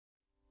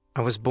I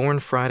was born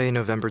Friday,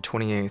 November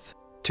 28th,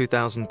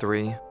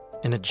 2003,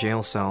 in a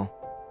jail cell.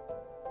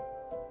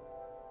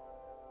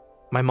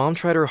 My mom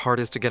tried her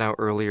hardest to get out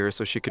earlier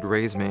so she could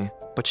raise me,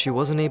 but she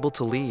wasn't able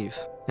to leave,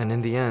 and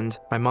in the end,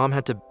 my mom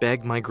had to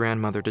beg my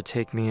grandmother to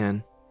take me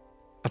in.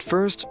 At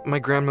first, my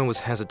grandma was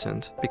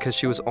hesitant because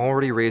she was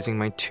already raising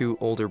my two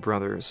older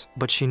brothers,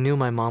 but she knew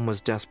my mom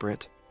was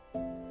desperate.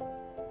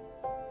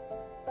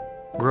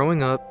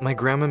 Growing up, my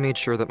grandma made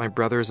sure that my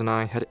brothers and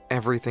I had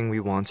everything we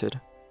wanted.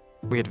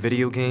 We had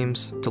video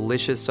games,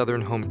 delicious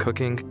southern home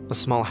cooking, a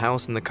small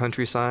house in the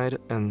countryside,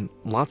 and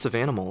lots of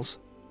animals,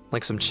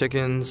 like some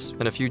chickens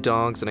and a few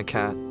dogs and a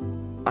cat.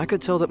 I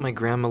could tell that my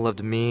grandma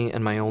loved me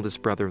and my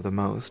oldest brother the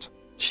most.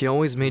 She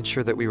always made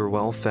sure that we were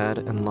well fed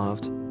and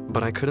loved,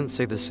 but I couldn't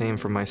say the same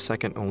for my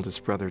second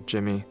oldest brother,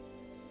 Jimmy.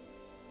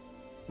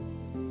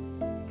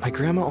 My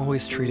grandma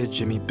always treated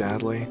Jimmy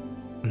badly,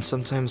 and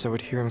sometimes I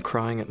would hear him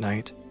crying at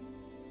night.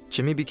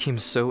 Jimmy became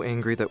so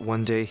angry that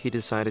one day he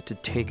decided to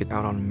take it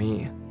out on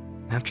me.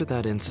 After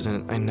that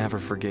incident, I never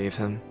forgave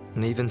him,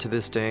 and even to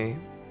this day,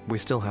 we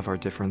still have our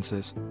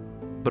differences.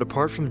 But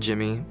apart from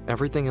Jimmy,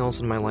 everything else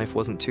in my life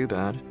wasn't too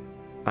bad.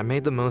 I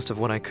made the most of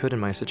what I could in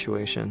my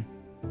situation.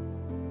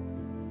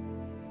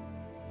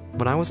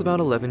 When I was about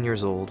 11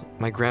 years old,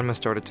 my grandma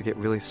started to get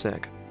really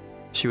sick.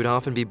 She would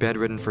often be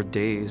bedridden for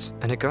days,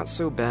 and it got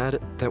so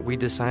bad that we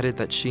decided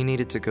that she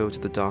needed to go to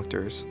the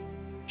doctors.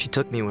 She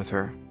took me with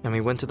her, and we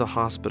went to the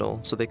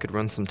hospital so they could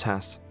run some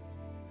tests.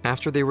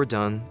 After they were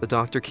done, the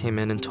doctor came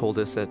in and told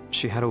us that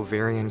she had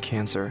ovarian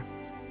cancer.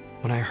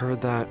 When I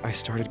heard that, I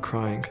started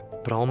crying,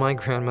 but all my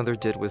grandmother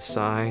did was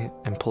sigh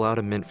and pull out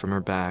a mint from her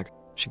bag.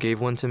 She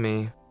gave one to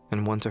me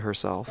and one to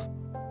herself.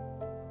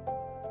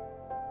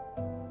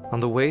 On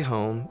the way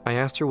home, I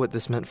asked her what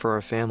this meant for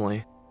our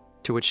family,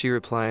 to which she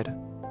replied,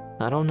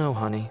 "I don't know,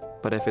 honey,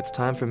 but if it's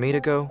time for me to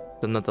go,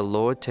 then let the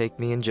Lord take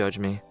me and judge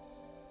me."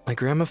 My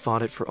grandma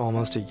fought it for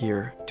almost a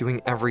year,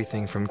 doing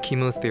everything from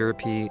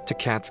chemotherapy to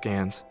CAT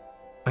scans.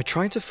 I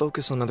tried to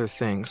focus on other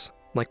things,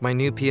 like my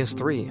new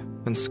PS3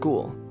 and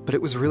school, but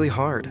it was really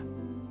hard.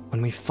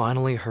 When we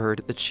finally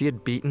heard that she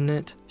had beaten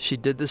it, she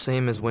did the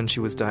same as when she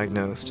was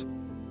diagnosed.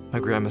 My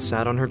grandma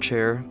sat on her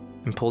chair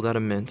and pulled out a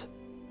mint,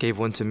 gave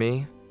one to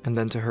me, and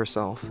then to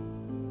herself.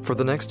 For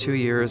the next 2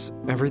 years,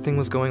 everything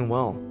was going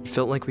well. It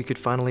felt like we could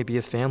finally be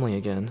a family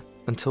again,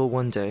 until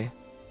one day.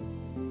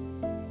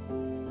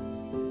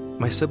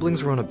 My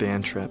siblings were on a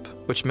band trip,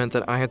 which meant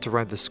that I had to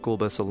ride the school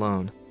bus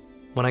alone.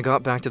 When I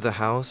got back to the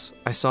house,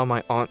 I saw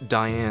my Aunt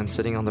Diane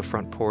sitting on the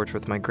front porch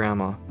with my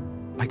grandma.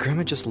 My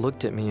grandma just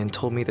looked at me and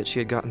told me that she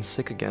had gotten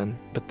sick again,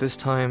 but this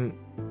time,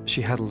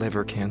 she had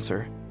liver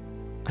cancer.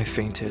 I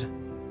fainted.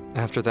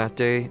 After that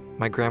day,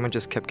 my grandma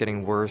just kept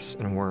getting worse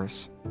and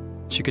worse.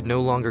 She could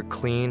no longer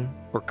clean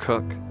or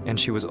cook, and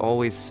she was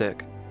always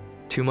sick.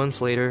 2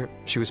 months later,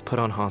 she was put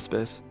on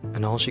hospice,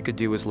 and all she could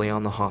do was lay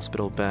on the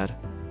hospital bed.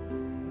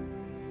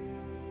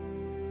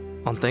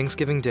 On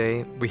Thanksgiving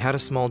Day, we had a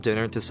small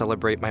dinner to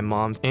celebrate my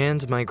mom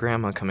and my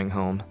grandma coming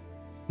home.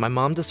 My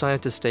mom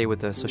decided to stay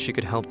with us so she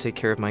could help take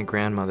care of my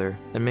grandmother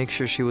and make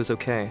sure she was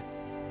okay.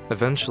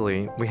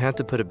 Eventually, we had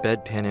to put a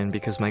bedpan in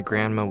because my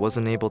grandma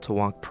wasn't able to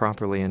walk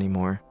properly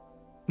anymore.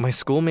 My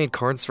school made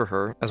cards for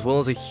her, as well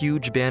as a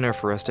huge banner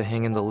for us to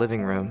hang in the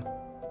living room.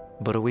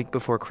 But a week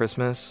before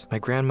Christmas, my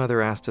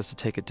grandmother asked us to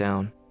take it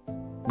down.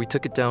 We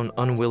took it down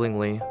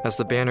unwillingly, as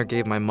the banner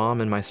gave my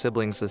mom and my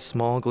siblings a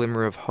small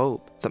glimmer of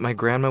hope that my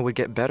grandma would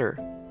get better.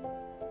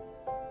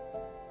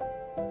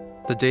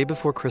 The day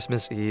before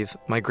Christmas Eve,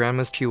 my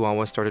grandma's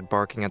chihuahua started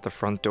barking at the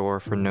front door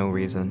for no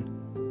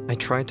reason. I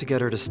tried to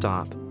get her to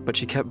stop, but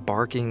she kept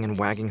barking and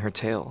wagging her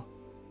tail.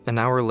 An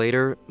hour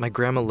later, my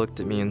grandma looked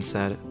at me and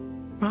said,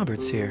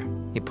 "Robert's here.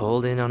 He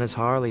pulled in on his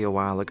Harley a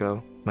while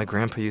ago." My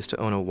grandpa used to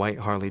own a white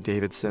Harley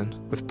Davidson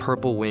with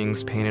purple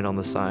wings painted on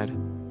the side.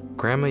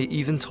 Grandma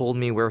even told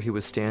me where he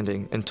was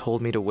standing and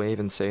told me to wave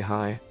and say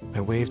hi.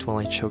 I waved while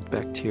I choked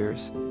back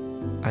tears.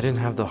 I didn't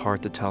have the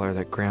heart to tell her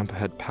that Grandpa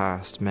had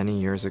passed many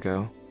years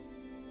ago.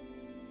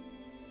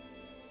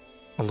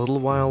 A little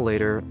while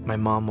later, my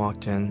mom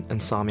walked in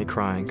and saw me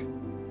crying.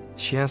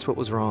 She asked what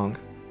was wrong.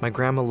 My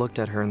grandma looked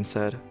at her and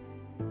said,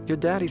 "Your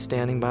daddy's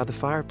standing by the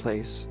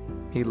fireplace.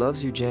 He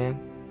loves you, Jan."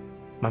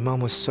 My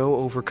mom was so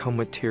overcome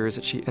with tears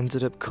that she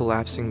ended up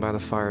collapsing by the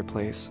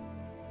fireplace.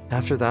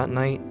 After that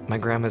night, my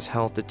grandma's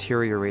health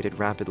deteriorated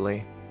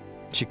rapidly.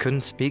 She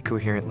couldn't speak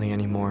coherently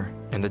anymore,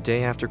 and the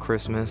day after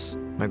Christmas,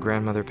 my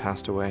grandmother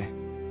passed away.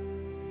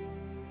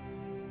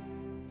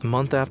 A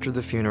month after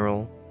the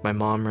funeral, my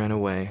mom ran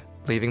away,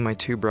 leaving my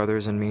two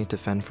brothers and me to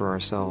fend for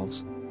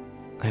ourselves.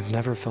 I've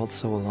never felt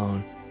so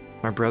alone.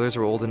 My brothers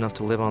were old enough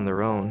to live on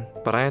their own,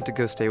 but I had to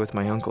go stay with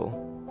my uncle.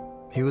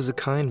 He was a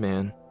kind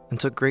man and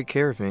took great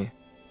care of me.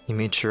 He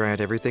made sure I had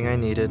everything I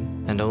needed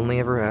and only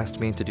ever asked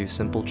me to do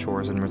simple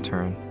chores in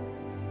return.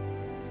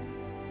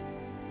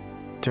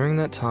 During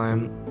that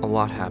time, a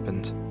lot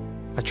happened.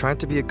 I tried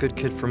to be a good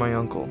kid for my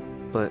uncle,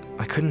 but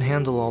I couldn't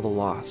handle all the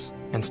loss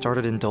and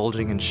started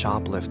indulging in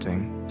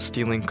shoplifting,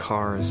 stealing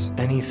cars,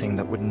 anything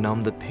that would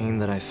numb the pain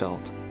that I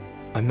felt.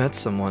 I met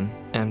someone,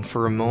 and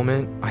for a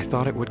moment, I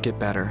thought it would get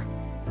better.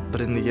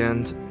 But in the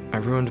end, I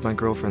ruined my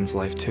girlfriend's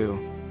life too.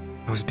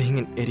 I was being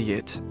an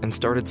idiot and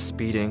started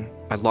speeding.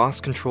 I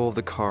lost control of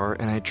the car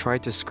and I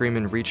tried to scream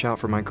and reach out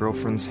for my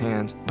girlfriend's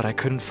hand, but I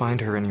couldn't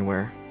find her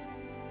anywhere.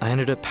 I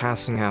ended up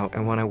passing out,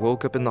 and when I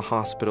woke up in the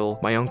hospital,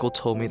 my uncle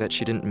told me that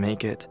she didn't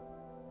make it.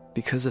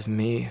 Because of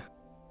me,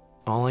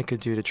 all I could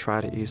do to try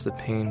to ease the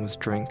pain was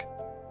drink.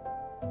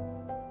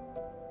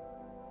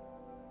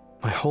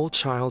 My whole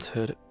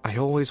childhood, I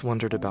always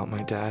wondered about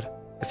my dad,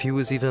 if he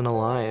was even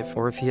alive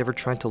or if he ever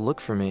tried to look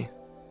for me.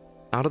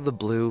 Out of the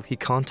blue, he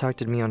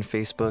contacted me on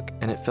Facebook,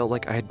 and it felt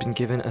like I had been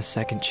given a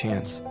second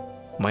chance.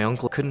 My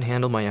uncle couldn't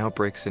handle my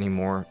outbreaks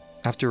anymore.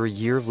 After a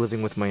year of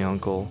living with my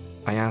uncle,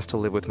 I asked to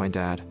live with my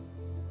dad.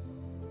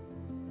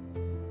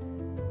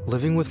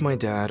 Living with my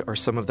dad are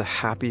some of the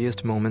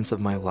happiest moments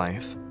of my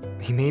life.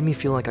 He made me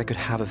feel like I could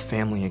have a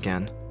family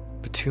again.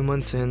 But 2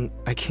 months in,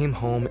 I came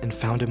home and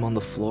found him on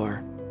the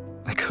floor.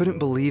 I couldn't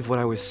believe what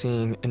I was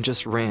seeing and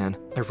just ran.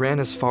 I ran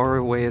as far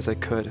away as I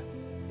could.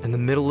 In the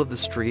middle of the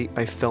street,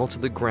 I fell to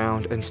the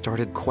ground and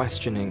started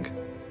questioning.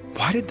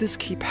 Why did this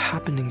keep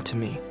happening to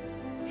me?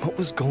 What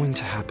was going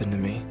to happen to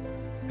me?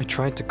 I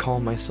tried to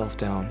calm myself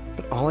down,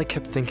 but all I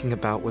kept thinking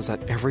about was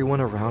that everyone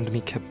around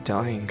me kept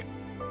dying.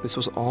 This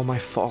was all my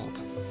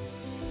fault.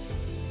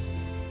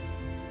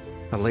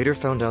 I later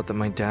found out that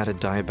my dad had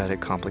diabetic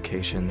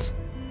complications.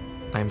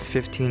 I am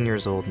 15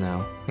 years old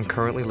now and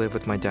currently live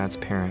with my dad's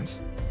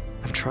parents.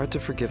 I've tried to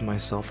forgive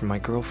myself for my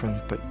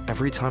girlfriend, but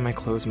every time I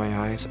close my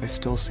eyes, I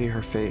still see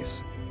her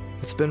face.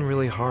 It's been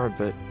really hard,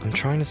 but I'm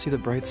trying to see the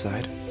bright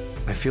side.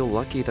 I feel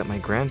lucky that my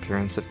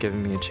grandparents have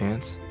given me a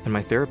chance, and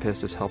my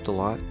therapist has helped a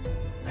lot.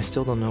 I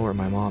still don't know where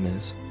my mom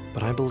is,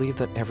 but I believe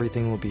that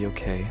everything will be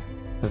okay.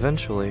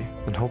 Eventually,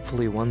 and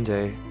hopefully one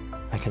day,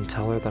 I can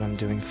tell her that I'm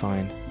doing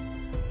fine.